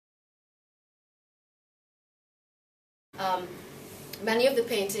Many of the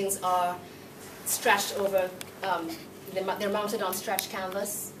paintings are stretched over, they're mounted on stretched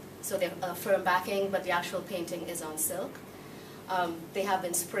canvas, so they're firm backing, but the actual painting is on silk. They have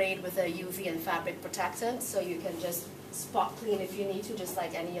been sprayed with a UV and fabric protectant, so you can just spot clean if you need to, just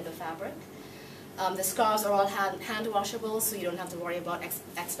like any other fabric. The scarves are all hand washable, so you don't have to worry about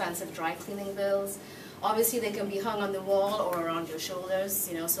expensive dry cleaning bills. Obviously, they can be hung on the wall or around your shoulders,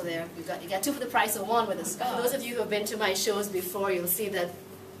 you know, so you get two for the price of one with a scarf. For those of you who have been to my shows before, you'll see that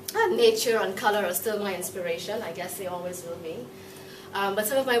nature and color are still my inspiration. I guess they always will be. But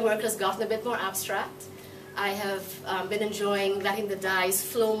some of my work has gotten a bit more abstract. I have been enjoying letting the dyes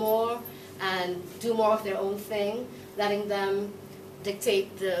flow more and do more of their own thing, letting them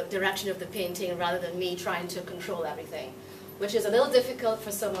dictate the direction of the painting rather than me trying to control everything, which is a little difficult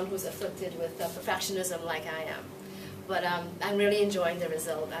for someone who's afflicted with perfectionism like I am. But I'm really enjoying the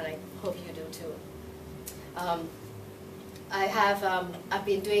result, and I hope you do too. I've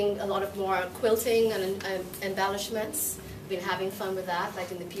been doing a lot of more quilting and embellishments. Been having fun with that,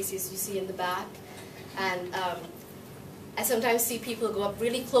 like in the pieces you see in the back. And I sometimes see people go up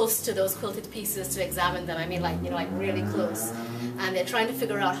really close to those quilted pieces to examine them. I mean, like, you know, like really close. And they're trying to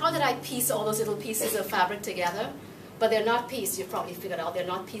figure out, how did I piece all those little pieces of fabric together? But they're not pieced, you've probably figured out. They're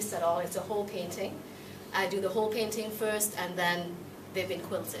not pieced at all. It's a whole painting. I do the whole painting first, and then they've been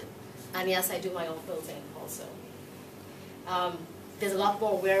quilted. And yes, I do my own quilting also. There's a lot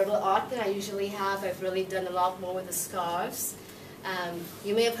more wearable art than I usually have. I've really done a lot more with the scarves.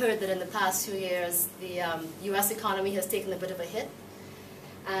 You may have heard that in the past few years, the US economy has taken a bit of a hit.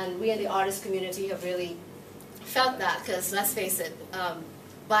 And we in the artist community have really felt that, because let's face it,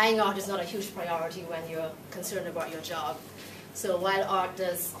 buying art is not a huge priority when you're concerned about your job. So while art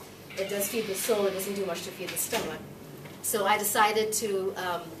does feed the soul, it doesn't do much to feed the stomach. So I decided to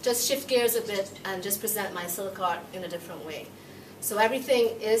just shift gears a bit and just present my silk art in a different way. So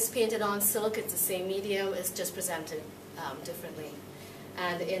everything is painted on silk, it's the same medium, it's just presented differently.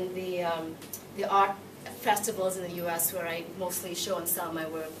 And in the art festivals in the US where I mostly show and sell my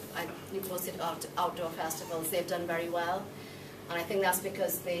work, I mostly outdoor festivals, they've done very well. And I think that's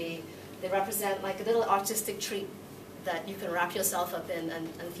because they represent like a little artistic treat that you can wrap yourself up in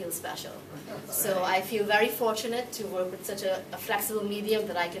and feel special. So I feel very fortunate to work with such a flexible medium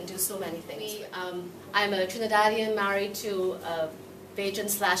that I can do so many things. I'm a Trinidadian married to a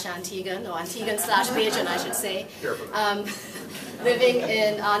Bajan/Antiguan, or Antiguan/Bajan I should say, living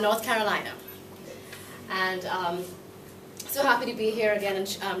in North Carolina. And so happy to be here again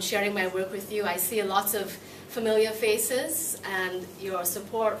and sharing my work with you. I see lots of familiar faces, and your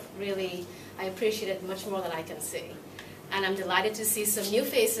support really, I appreciate it much more than I can say. And I'm delighted to see some new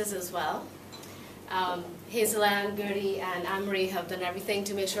faces as well. Hazel Ann, Gertie, and Anne-Marie have done everything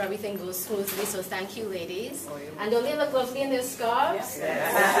to make sure everything goes smoothly, so thank you, ladies. And don't they look lovely in their scarves?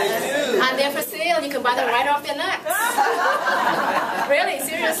 Yes. And they're for sale, you can buy them right off their necks. Really,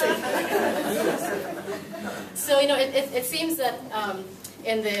 seriously. So, you know, it seems that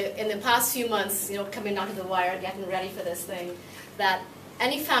in the past few months, you know, coming down to the wire, getting ready for this thing, that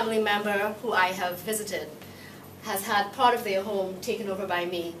any family member who I have visited has had part of their home taken over by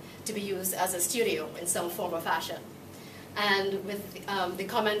me to be used as a studio in some form or fashion. And with the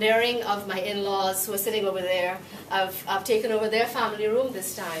commandeering of my in-laws who are sitting over there, I've taken over their family room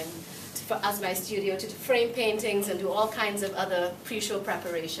this time as my studio to frame paintings and do all kinds of other pre-show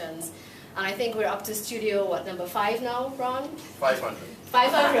preparations. And I think we're up to studio, what, number 5 now, Ron? 500.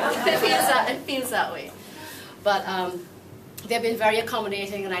 500. It feels that way. But they've been very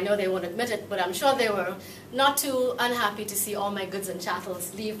accommodating, and I know they won't admit it, but I'm sure they were not too unhappy to see all my goods and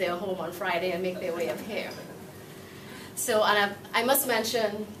chattels leave their home on Friday and make their way up here. So, and I must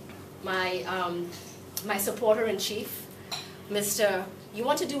mention my, my supporter-in-chief, Mr. You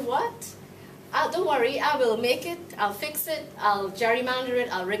want to do what? Don't worry, I will make it, I'll fix it, I'll gerrymander it,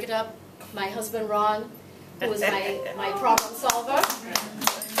 I'll rig it up. My husband, Ron, who is my problem solver.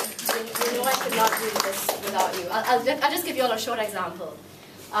 You know I could not do this without you. I'll just give you all a short example.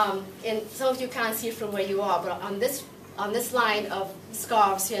 Some of you can't see it from where you are, but on this line of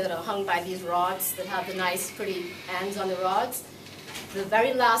scarves here that are hung by these rods that have the nice, pretty ends on the rods, the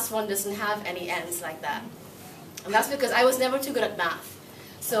very last one doesn't have any ends like that. And that's because I was never too good at math.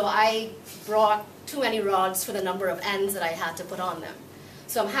 So I brought too many rods for the number of ends that I had to put on them.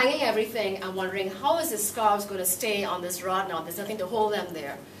 So I'm hanging everything, I'm wondering, how is this scarf going to stay on this rod now? There's nothing to hold them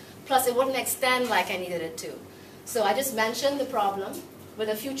there. Plus, it wouldn't extend like I needed it to. So I just mentioned the problem, with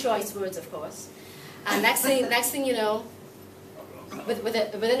a few choice words, of course. And next thing you know,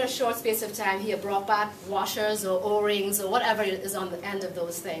 within a short space of time, he had brought back washers or O-rings or whatever is on the end of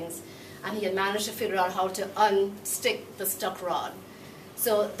those things. and he had managed to figure out how to unstick the stuck rod.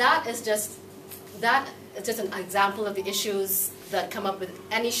 So that is just an example of the issues that come up with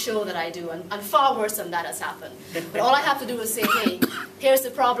any show that I do, and far worse than that has happened. But all I have to do is say, hey, here's the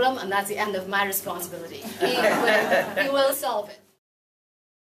problem, and that's the end of my responsibility. He will solve it.